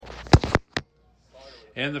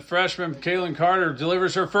And the freshman, Kaylin Carter,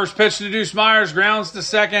 delivers her first pitch to Deuce Myers, grounds to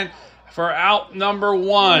second for out number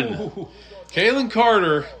 1. Ooh. Kaylin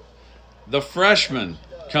Carter, the freshman,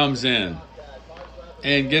 comes in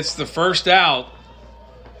and gets the first out,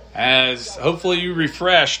 as hopefully you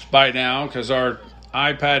refreshed by now because our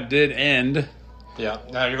iPad did end. Yeah,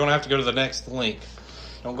 now you're going to have to go to the next link.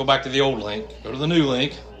 Don't go back to the old link. Go to the new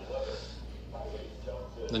link.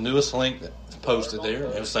 The newest link that's posted there.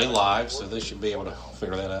 It'll say live, so they should be able to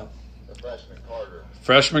figure that out.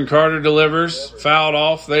 Freshman Carter delivers. Fouled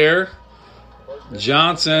off there.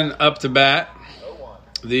 Johnson up to bat.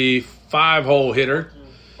 The 5-hole hitter.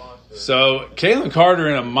 So, Kaylin Carter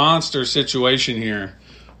in a monster situation here.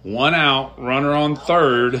 1 out, runner on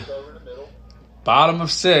third. Bottom of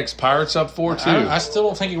 6, Pirates up 4-2. I still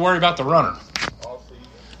don't think you worry about the runner.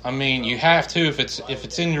 I mean, you have to if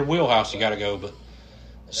it's in your wheelhouse, you got to go, but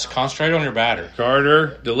just concentrate on your batter.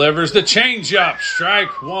 Carter delivers the changeup.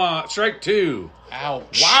 Strike 2.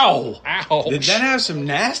 Ouch. Wow. Ouch. Did that have some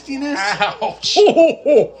nastiness? Ouch.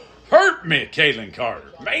 Hurt me, Kaylin Carter.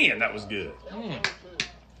 Man, that was good.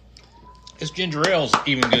 This ginger ale's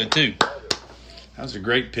even good, too. That was a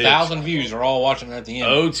great pitch. 1,000 views are all watching at the end.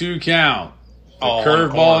 0-2 count. The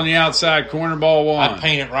curveball on the outside, corner ball 1. I'd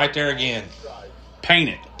paint it right there again. Paint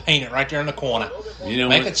it. Paint it right there in the corner. You know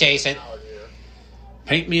Make it chase it.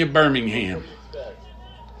 Paint me a Birmingham.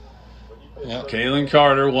 Yep. Kaylin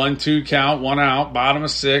Carter, 1-2 count, 1 out, bottom of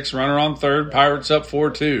 6, runner on third, Pirates up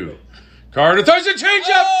 4-2. Carter throws a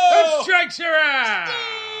changeup and strikes her out.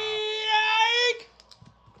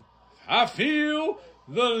 I feel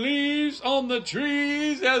the leaves on the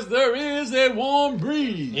trees as there is a warm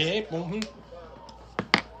breeze. Yep. Mm-hmm.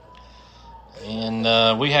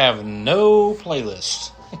 And we have no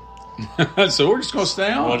playlist. So we're just going to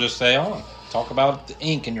stay on. We'll just stay on. Talk about the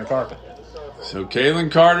ink in your carpet. So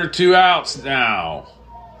Kaylin Carter, 2 outs now.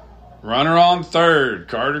 Runner on third.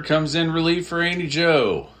 Carter comes in relief for Andy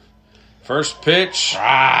Joe. First pitch.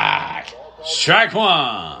 Strike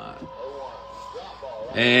 1.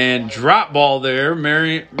 And drop ball there.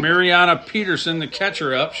 Mariana Peterson, the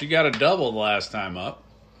catcher, up. She got a double the last time up.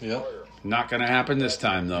 Yep. Not going to happen this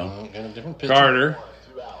time, though. Got a different pitcher. Carter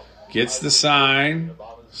gets the sign.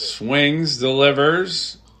 Swings,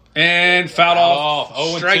 delivers. And fouled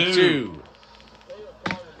off. Strike 2.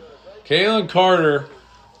 Kaylin Carter,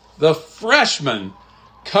 the freshman,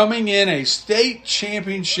 coming in a state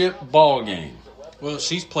championship ball game. Well,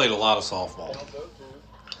 she's played a lot of softball.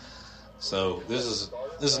 So this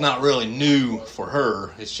is not really new for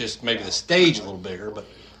her. It's just maybe the stage a little bigger, but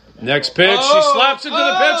next pitch, she slaps it to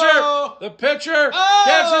the pitcher. The pitcher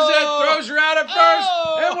catches it, throws her out at first,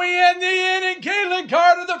 and we end the inning. Kaylin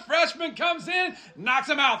Carter, the freshman, comes in, knocks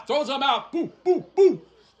him out, throws him out. Boo, boo, boo.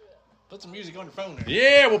 Put some music on your phone there.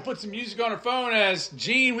 Yeah, we'll put some music on her phone as,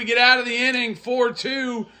 Gene, we get out of the inning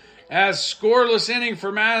 4-2 as scoreless inning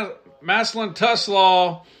for Maslin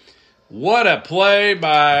Tuslaw. What a play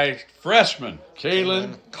by freshman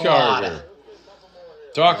Kaylin Carter.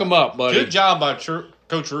 Talk him up, buddy. Good job by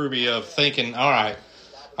Coach Ruby of thinking, all right,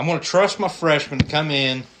 I'm going to trust my freshman to come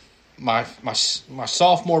in. My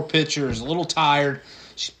sophomore pitcher is a little tired.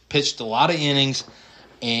 She pitched a lot of innings,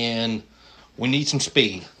 and we need some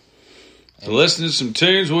speed. To listen to some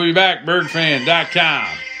tunes, we'll be back, birdfan.com.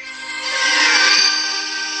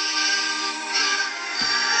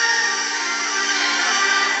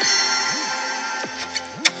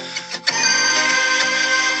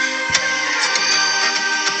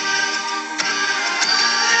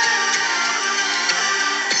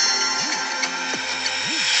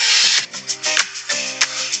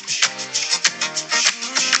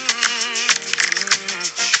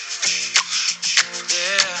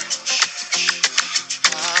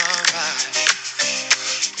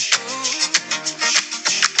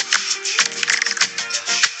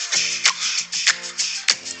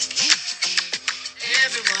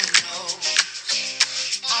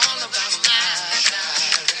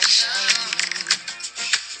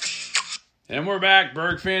 And we're back,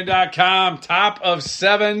 BergFan.com. Top of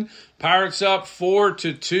 7. Pirates up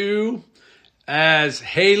 4-2 as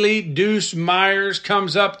Haley Deuce Myers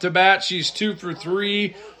comes up to bat. She's 2 for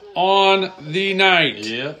 3 on the night.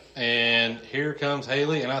 Yep, and here comes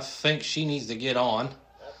Haley, and I think she needs to get on.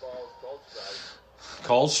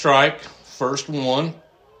 Called strike, first one.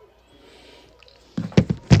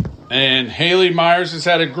 And Haley Myers has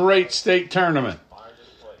had a great state tournament.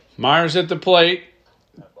 Myers at the plate.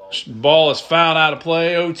 Ball is fouled out of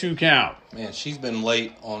play, 0-2 count. Man, she's been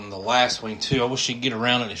late on the last swing, too. I wish she could get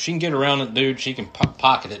around it. If she can get around it, dude, she can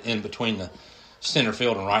pocket it in between the center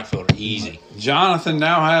field and right fielder easy. Jonathan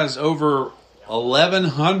now has over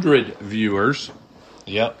 1,100 viewers.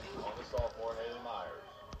 Yep.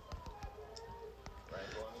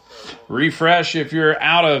 Refresh if you're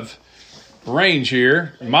out of range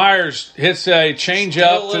here. Myers hits a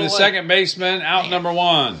changeup to the second baseman, out number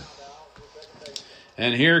 1.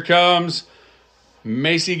 And here comes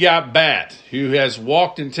Macy Got Bat, who has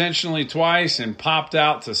walked intentionally twice and popped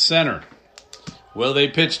out to center. Will they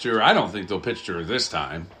pitch to her? I don't think they'll pitch to her this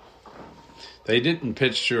time. They didn't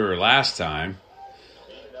pitch to her last time.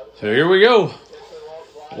 So here we go.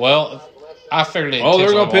 Well, I figured they'd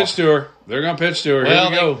they're going to pitch to her. They're going to pitch to her. Well,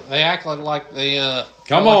 here we go. They act like they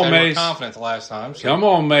Come like on, they Mace. were confident the last time. So. Come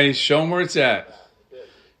on, Mace. Show them where it's at.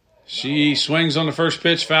 She swings on the first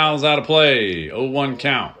pitch, fouls out of play. 0-1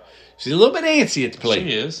 count. She's a little bit antsy at the plate.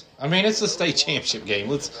 She is. I mean, it's the state championship game.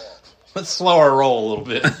 Let's slow our roll a little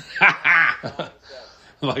bit.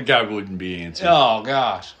 Like I wouldn't be antsy. Oh,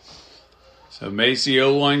 gosh. So Macy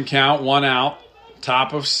 0-1 count, 1 out,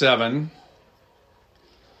 top of 7.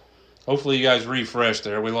 Hopefully you guys refreshed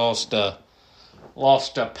there. We lost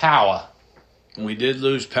power. We did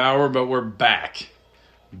lose power, but we're back.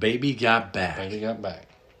 Baby got back. Baby got back.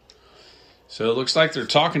 So it looks like they're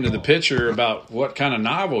talking to the pitcher about what kind of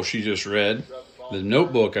novel she just read. The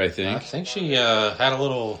Notebook, I I think. think she had a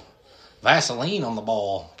little Vaseline on the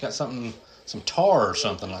ball. Got something, some tar or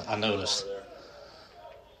something, I noticed.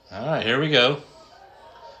 All right, here we go.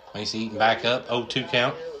 Macy Eaton back up, 0-2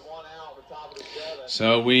 count.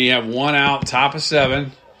 So we have 1 out, top of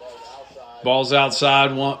 7. Ball's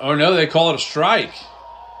outside. No, they call it a strike.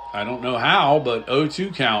 I don't know how, but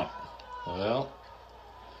 0-2 count. Well,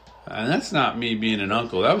 And that's not me being an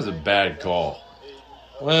uncle. That was a bad call.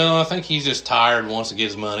 I think he's just tired, wants to get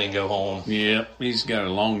his money and go home. Yep, he's got a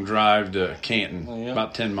long drive to Canton, Yep.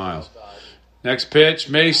 about 10 miles. Next pitch,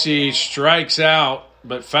 Macy strikes out,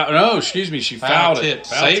 but she fouled it.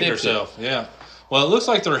 Saved herself, yeah. Well, it looks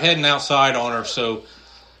like they're heading outside on her, so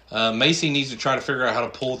Macy needs to try to figure out how to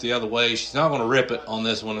pull it the other way. She's not going to rip it on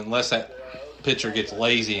this one unless that pitcher gets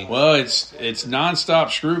lazy. Well, it's nonstop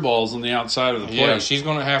screwballs on the outside of the plate. Yeah, she's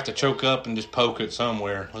going to have to choke up and just poke it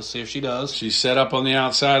somewhere. Let's see if she does. She's set up on the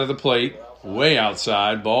outside of the plate, way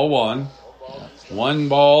outside, ball 1. 1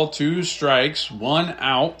 ball, 2 strikes, 1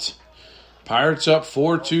 out. Pirates up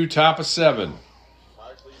 4-2, top of 7.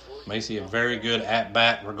 Macy a very good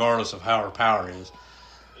at-bat regardless of how her power is.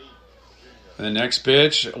 And the next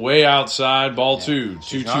pitch, way outside, ball 2.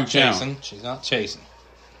 2-2 count. She's not chasing.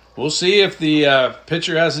 We'll see if the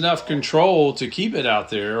pitcher has enough control to keep it out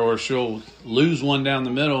there, or she'll lose one down the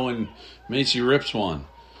middle and Macy rips one.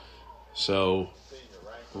 So,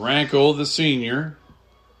 Rankle, the senior,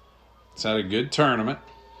 has had a good tournament.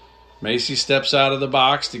 Macy steps out of the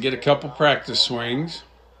box to get a couple practice swings.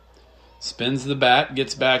 Spins the bat,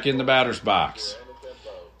 gets back in the batter's box.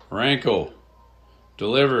 Rankle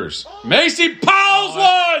delivers. Macy piles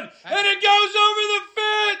one, and it goes over the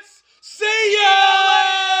fence. See ya!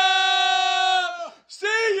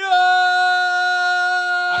 See ya!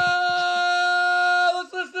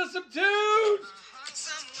 Let's listen to some tunes.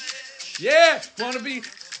 Yeah, wanna be?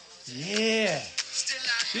 Yeah.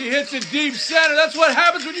 She hits it deep center. That's what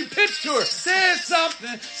happens when you pitch to her. Say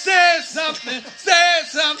something, say something, say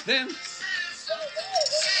something.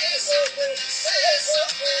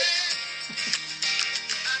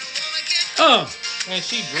 And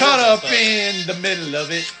she Cut up in the middle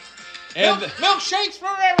of it. And milkshakes for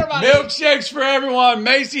everybody. Milkshakes for everyone.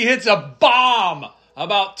 Macy hits a bomb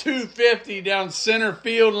about 250 down center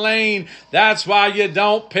field lane. That's why you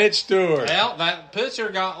don't pitch to her. Well, that pitcher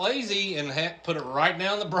got lazy and put it right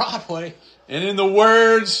down the Broadway. And in the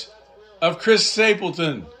words of Chris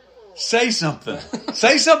Stapleton, say something.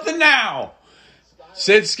 Say something now.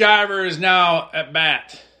 Sid Skyver is now at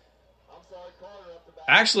bat.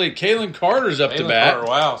 Actually, Kaylin Carter's up to bat. Carter,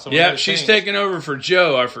 wow. So yeah, she's taking over for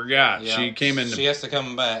Joe. I forgot. Yeah, She came in. She has to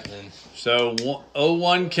come back then. So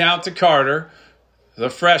 0-1 count to Carter, the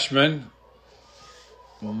freshman.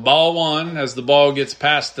 Ball 1 as the ball gets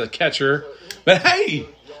past the catcher. But hey,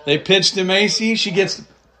 they pitched to Macy. She gets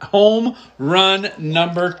home run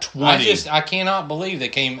number 20. I cannot believe they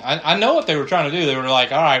came. I know what they were trying to do. They were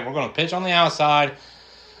like, all right, we're going to pitch on the outside,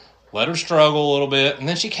 let her struggle a little bit, and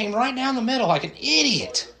then she came right down the middle like an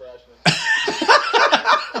idiot.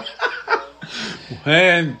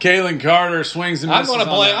 And Kaylin Carter swings and I'm misses. not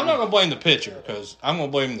going to blame the pitcher because I'm going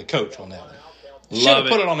to blame the coach on that one. Should Love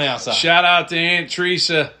have put it on the outside. Shout out to Aunt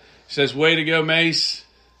Teresa. Says, way to go, Mace.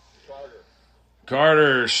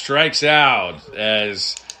 Carter strikes out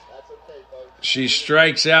as she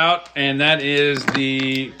strikes out, and that is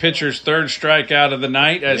the pitcher's third strikeout of the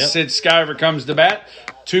night as Sid Skyver comes to bat.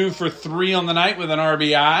 2 for 3 on the night with an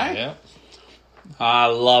RBI. Yeah. I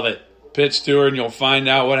love it. pitch to her, and you'll find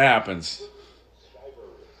out what happens.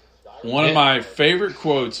 One of my favorite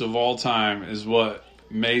quotes of all time is what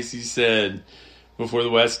Macy said before the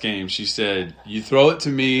West game. She said, "You throw it to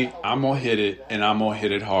me, I'm going to hit it, and I'm going to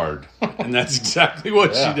hit it hard." And that's exactly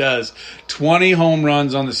what she does. 20 home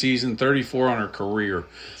runs on the season, 34 on her career.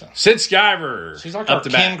 Sid Skyver. She's like our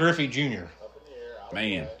Ken Griffey Jr.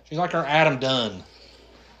 Man. She's like our Adam Dunn.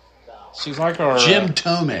 She's like our... Jim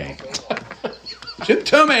Tomei. Jim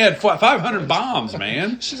Tomei had 500 bombs,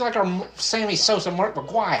 man. She's like our Sammy Sosa, Mark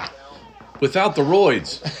McGuire. Without the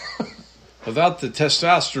roids. Without the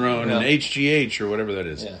testosterone and HGH or whatever that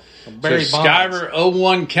is. Yeah. So Skyver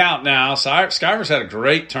 0-1 count now. Skyver's had a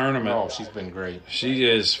great tournament. Oh, she's been great. She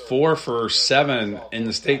is 4 for 7 in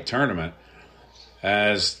the state tournament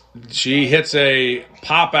as she hits a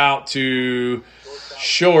pop out to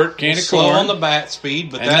short, can of Slow corn. on the bat speed,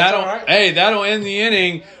 but And that's all right. Hey, that'll end the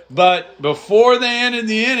inning. But before they ended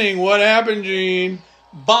the inning, what happened, Gene?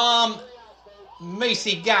 Bomb.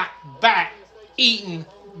 Macy got back. Eaton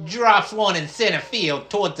drops one in center field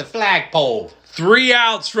towards the flagpole. 3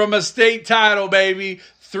 outs from a state title, baby.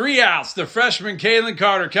 3 outs. The freshman Kaylin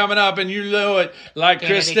Carter coming up, and you know it like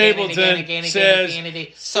Chris Stapleton says.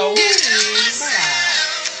 So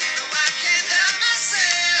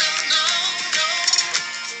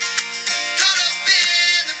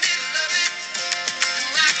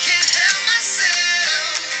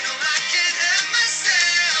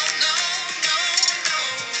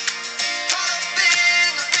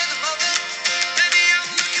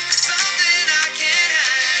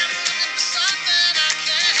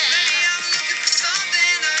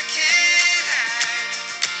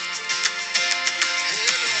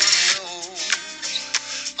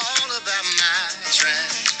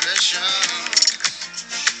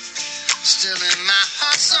still in my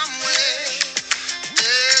heart somewhere.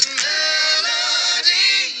 There's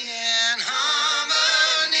melody and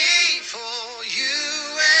harmony for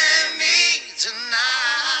you and me tonight.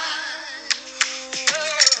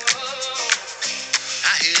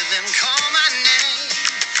 I hear them call my name.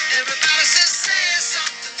 Everybody says, say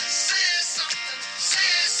something, say something,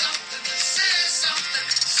 say something, say something,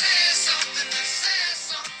 say something, say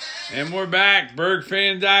something. And we're back.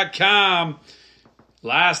 BergFan.com.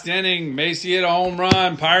 Last inning, Macy hit a home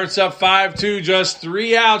run. Pirates up 5-2. Just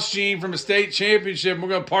 3 outs, Gene, from a state championship. We're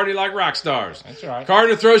going to party like rock stars. That's right.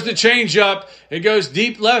 Carter throws the changeup. It goes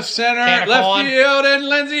deep left center, left field, and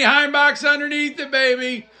Lindsey Heimbach's underneath it,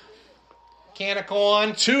 baby. Can of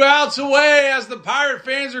corn. 2 outs away as the Pirate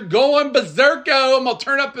fans are going berserko. I'm going to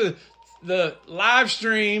turn up the live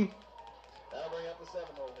stream.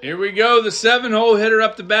 Here we go. The 7-hole hitter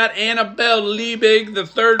up the bat. Annabelle Liebig, the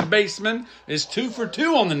third baseman, is 2 for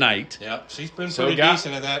 2 on the night. Yeah, she's been pretty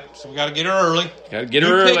decent at that. So we got to get her early. Got to get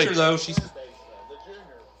her early. Pitcher, though. She's...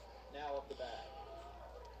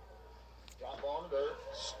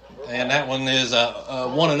 And that one is a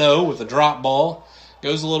 1-0 with a drop ball.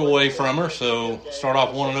 Goes a little away from her, so start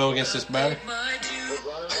off 1-0 against this batter.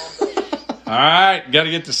 All right, got to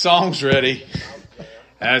get the songs ready.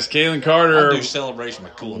 As Kaylin Carter, do Celebration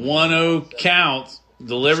McCool. 1-0 count,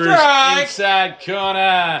 delivers inside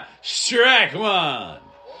corner. Strike one.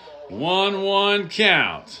 1-1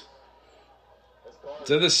 count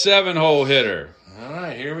to the 7-hole hitter. All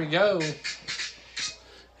right, here we go.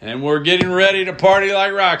 And we're getting ready to party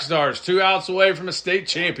like rock stars. 2 outs away from a state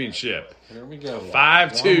championship. Here we go.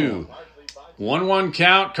 5-2. 1-1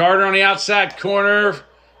 count. Carter on the outside corner.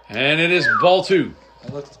 And it is ball 2.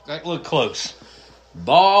 That looked close.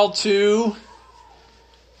 Ball 2.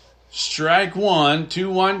 Strike 1.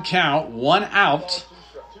 2-1 count. 1 out.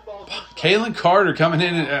 Kaylin Carter coming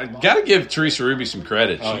in. Got to give Teresa Ruby some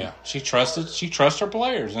credit. Oh, yeah. She trusts her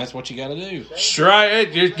players, and that's what you got to do.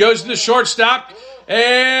 Strike. It goes to the shortstop.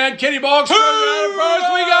 And Kenny Boggs throws it out of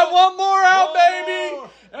first. We got one more out, baby.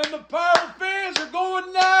 And the Pirate fans are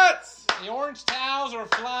going nuts. The orange towels are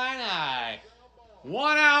flying high.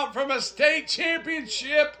 1 out from a state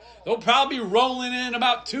championship. They'll probably be rolling in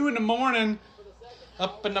about 2 in the morning.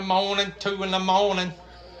 Up in the morning, 2 in the morning.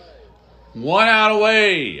 1 out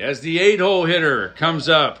away as the 8-hole hitter comes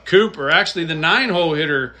up. Actually the 9-hole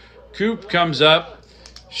hitter, Coop, comes up.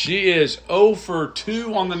 She is 0 for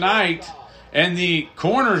 2 on the night, and the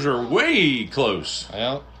corners are way close.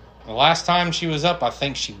 Well, the last time she was up, I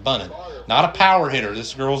think she bunted. Not a power hitter.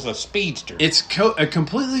 This girl's a speedster. It's a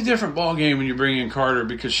completely different ball game when you bring in Carter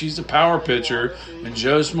because she's a power pitcher and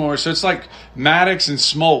Joe's more. So it's like Maddox and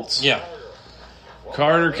Smoltz. Yeah.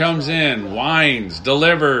 Carter comes in, winds,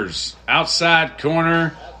 delivers, outside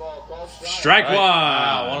corner, strike one.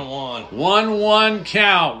 Wow, 1-1. 1-1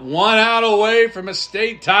 count, 1 out away from a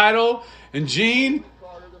state title. And Gene,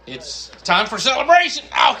 It's time for celebration.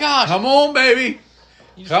 Oh, gosh. Come on, baby.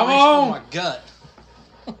 You just come reached on. for my gut.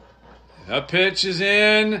 The pitch is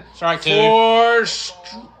in. Strike 2. Oh,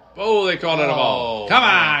 they called it a ball. Oh, Come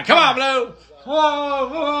man. on. Come on, Blue.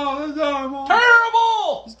 Oh,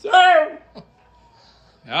 Terrible. it's terrible.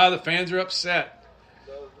 The fans are upset.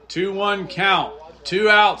 2-1 count. 2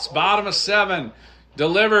 outs. Bottom of 7.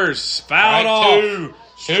 Delivers. Fouled off. 2.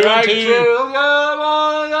 Strike 2. 2.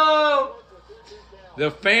 Go. The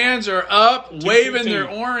fans are up, waving 2. their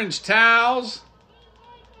orange towels.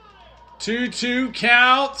 2-2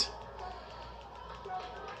 count.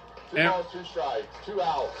 2 balls, 2 strikes, 2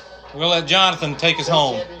 outs. We'll let Jonathan take us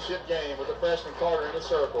home. Championship game with the freshman Carter in the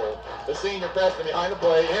circle. The senior Preston behind the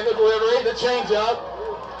plate. And the delivery, the changeup.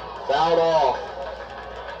 Fouled off.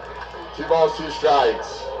 2 balls, 2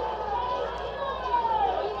 strikes.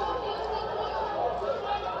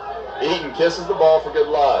 Eaton kisses the ball for good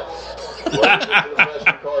luck. Waiting for the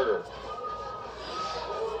freshman Carter.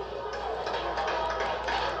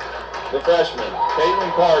 The freshman,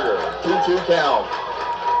 Caitlin Carter, 2-2 count.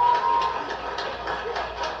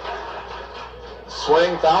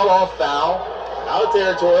 Swing, foul off, foul. Out of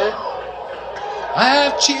territory. I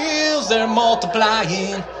have chills, they're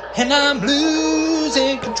multiplying, and I'm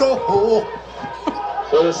losing control.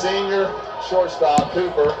 So the senior shortstop,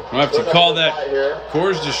 Cooper. We'll have to call that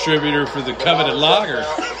Coors distributor for the coveted lager.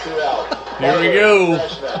 2 out. Here we go.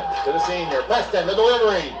 Freshman to the senior. Preston, the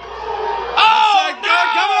delivery. Oh, no!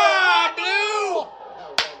 Come on, Blue! That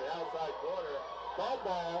was on the outside corner.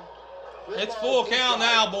 Ball. It's full count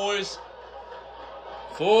now, boys.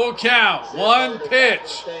 Full count. 1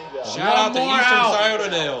 pitch. Shout out to more Eastern out.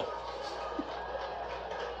 Scioto.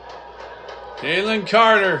 Caitlin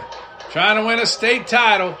Carter trying to win a state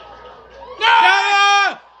title.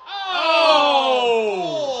 No!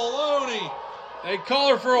 Oh! Loney. They call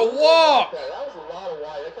her for a walk. That was a lot of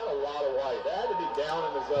white. That got a lot of white. That had to be down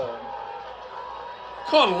in the zone.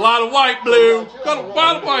 Caught a lot of white, Blue. Caught a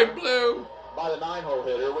lot of white, Blue. By the 9-hole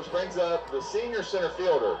hitter, which brings up the senior center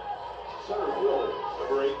fielder. Center fielder,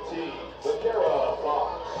 number 18, Zakara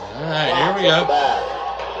Fox. All right, here we go. Back.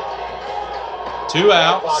 2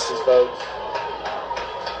 outs. Foxes, folks.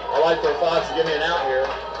 I like for Fox to give me an out here.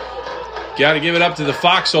 Got to give it up to the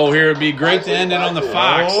foxhole here. It'd be great to end it on the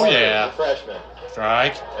fox. Oh, yeah. The freshman.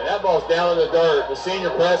 Strike. And that ball's down in the dirt. The senior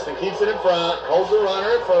Preston keeps it in front, holds the runner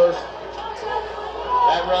at first.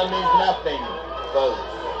 That run means nothing, folks.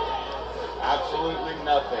 Absolutely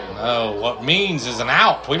nothing. No, what means is an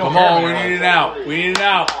out. We don't Come care. on, we need it out. We need it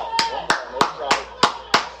out. No strike.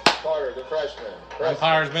 Carter, the freshman.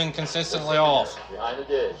 Umpire's been consistently off. Behind the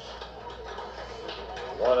dish.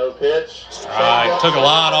 1-0 pitch. Strike. Took a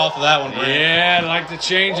lot off of that one, Brent. Yeah, I like the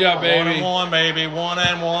changeup, baby. 1-1, baby.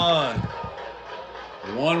 1-1.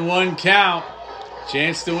 1-1 count.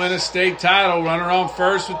 Chance to win a state title. Runner on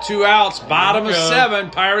first with 2 outs. Bottom of go.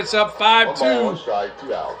 7. Pirates up 1 ball, 5-2. 1 strike,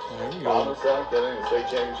 2 outs. There you Bottom go. of 7th inning, the state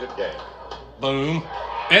championship game. Boom.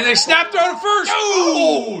 And they snap throw to first.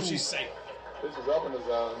 Oh, she's safe. This is up in the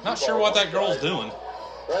zone. Not 2 sure balls, what 1 that girl's strike. doing.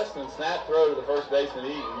 Preston snap throw to the first baseman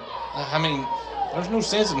Eaton. I mean, there's no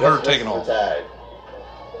sense in her taking This is off. the tag.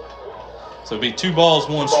 So it'd be 2 balls,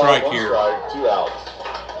 1 2 balls, strike 1 here. strike, 2 outs.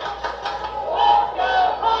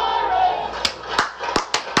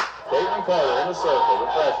 Caitlin Carter in the circle, the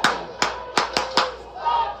freshman.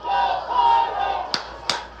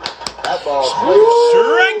 That ball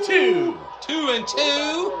Strike 2. 2-2.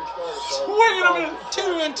 Swing it a minute.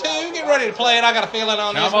 2-2. Get ready to play it. I got a feeling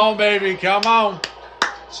on this. Come on, baby. Come on.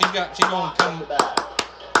 She's going to come the bat.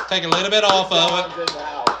 take a little bit off of John's it. in the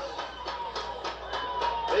house.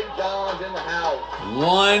 Big John's in the house.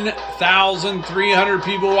 1,300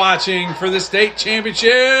 people watching for the state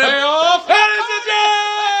championship. Pay off. That is the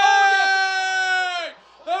day!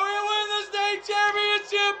 And we win the state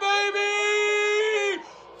championship, baby!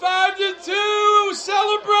 5-2.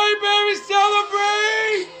 Celebrate, baby,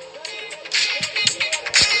 celebrate!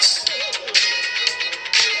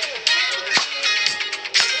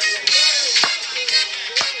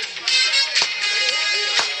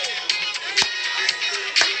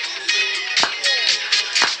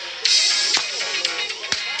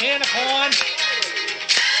 In a coin.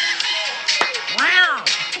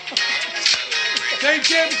 State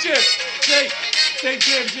championship! State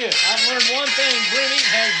championship! I've learned one thing. Brittany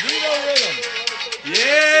has 0 rhythm.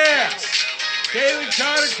 Yeah! Caitlin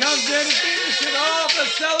Carter comes in and finishes it off.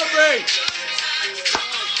 Let's celebrate!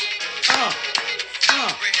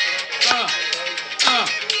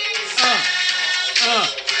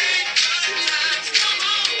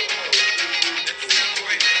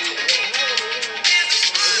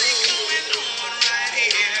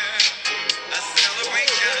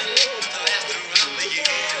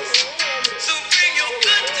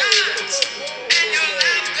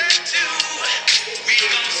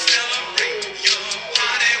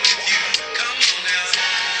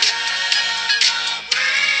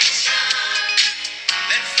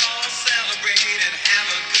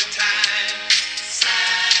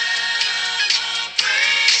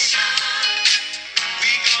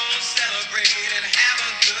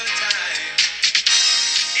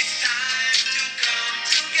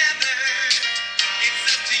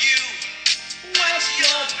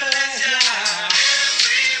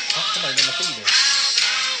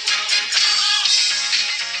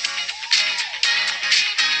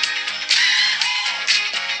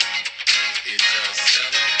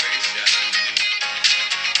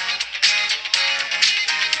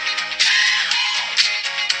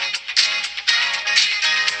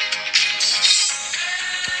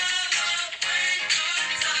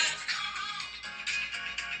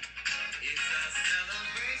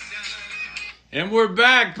 And we're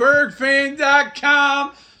back.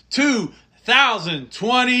 BergFan.com.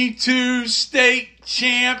 2022 state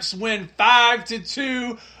champs win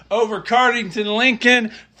 5-2 over Cardington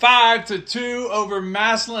Lincoln. 5-2 over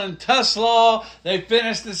Massillon Tuslaw. They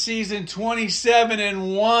finished the season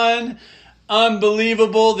 27-1.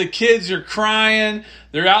 Unbelievable. The kids are crying.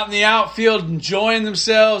 They're out in the outfield enjoying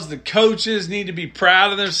themselves. The coaches need to be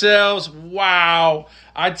proud of themselves. Wow.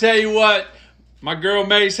 I tell you what, my girl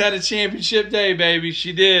Mace had a championship day, baby.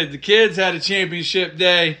 She did. The kids had a championship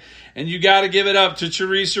day. And you got to give it up to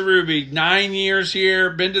Teresa Ruby. 9 years here,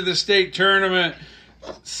 been to the state tournament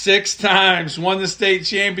 6 times, won the state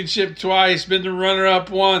championship twice, been the runner-up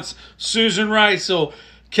once. Susan Reitzel,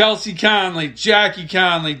 Kelsey Conley, Jackie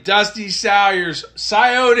Conley, Dusty Salyers,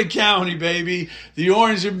 Scioto County, baby. The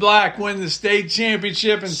Orange and Black win the state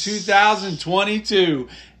championship in 2022.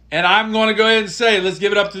 And I'm going to go ahead and say, let's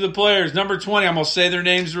give it up to the players. Number 20, I'm going to say their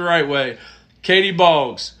names the right way. Katie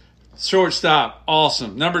Boggs, shortstop,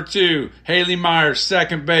 awesome. Number 2, Haley Myers,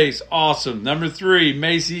 second base, awesome. Number 3,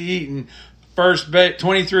 Macy Eaton, first base.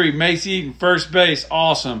 23, Macy Eaton, first base,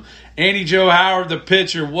 awesome. Annie Jo Howard, the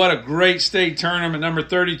pitcher, what a great state tournament. Number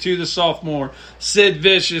 32, the sophomore. Sid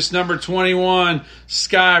Vicious, number 21,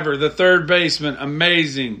 Skyver, the third baseman,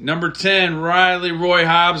 amazing. Number 10, Riley Roy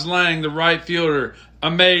Hobbs Lang, the right fielder,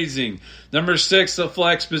 amazing. Number 6, the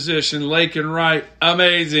flex position, Lakin Wright,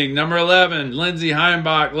 amazing. Number 11, Lindsey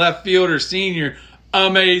Heimbach, left fielder, senior,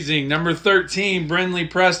 amazing. Number 13, Brindley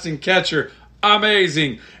Preston, catcher,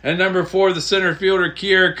 amazing. And number 4, the center fielder,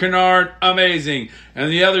 Kiera Kennard, amazing. And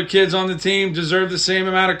the other kids on the team deserve the same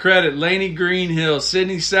amount of credit. Lainey Greenhill,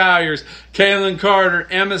 Sydney Salyers, Kaylin Carter,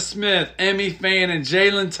 Emma Smith, Emmy Fannin,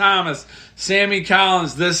 Jalen Thomas, Sammy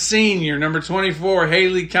Collins, the senior. Number 24,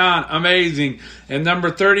 Haley Kahn, amazing. And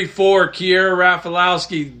number 34, Kiera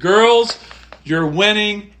Rafalowski. Girls, you're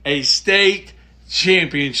winning a state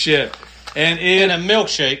championship. And it And a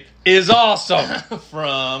milkshake is awesome.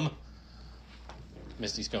 from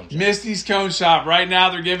Misty's Cone Shop. Misty's Cone Shop. Right now,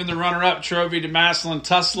 they're giving the runner-up trophy to Massillon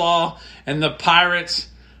Tuslaw, and the Pirates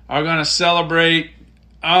are going to celebrate.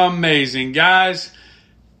 Amazing. Guys,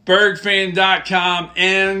 BergFan.com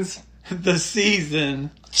ends the season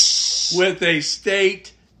with a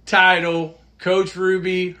state title. Coach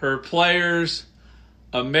Ruby, her players,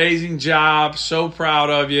 amazing job. So proud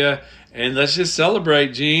of you. And let's just celebrate,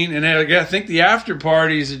 Gene. And I think the after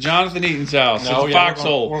party is at Jonathan Eaton's house at the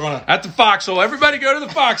Foxhole. We're gonna At the Foxhole. Everybody go to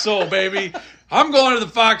the Foxhole, baby. I'm going to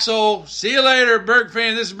the Foxhole. See you later, Berg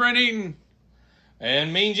fan. This is Brent Eaton.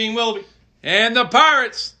 and Mean Gene Willoughby. And the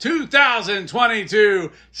Pirates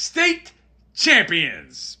 2022 state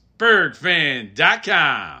champions.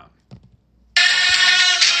 BergFan.com.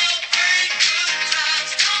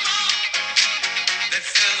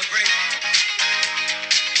 Let's celebrate.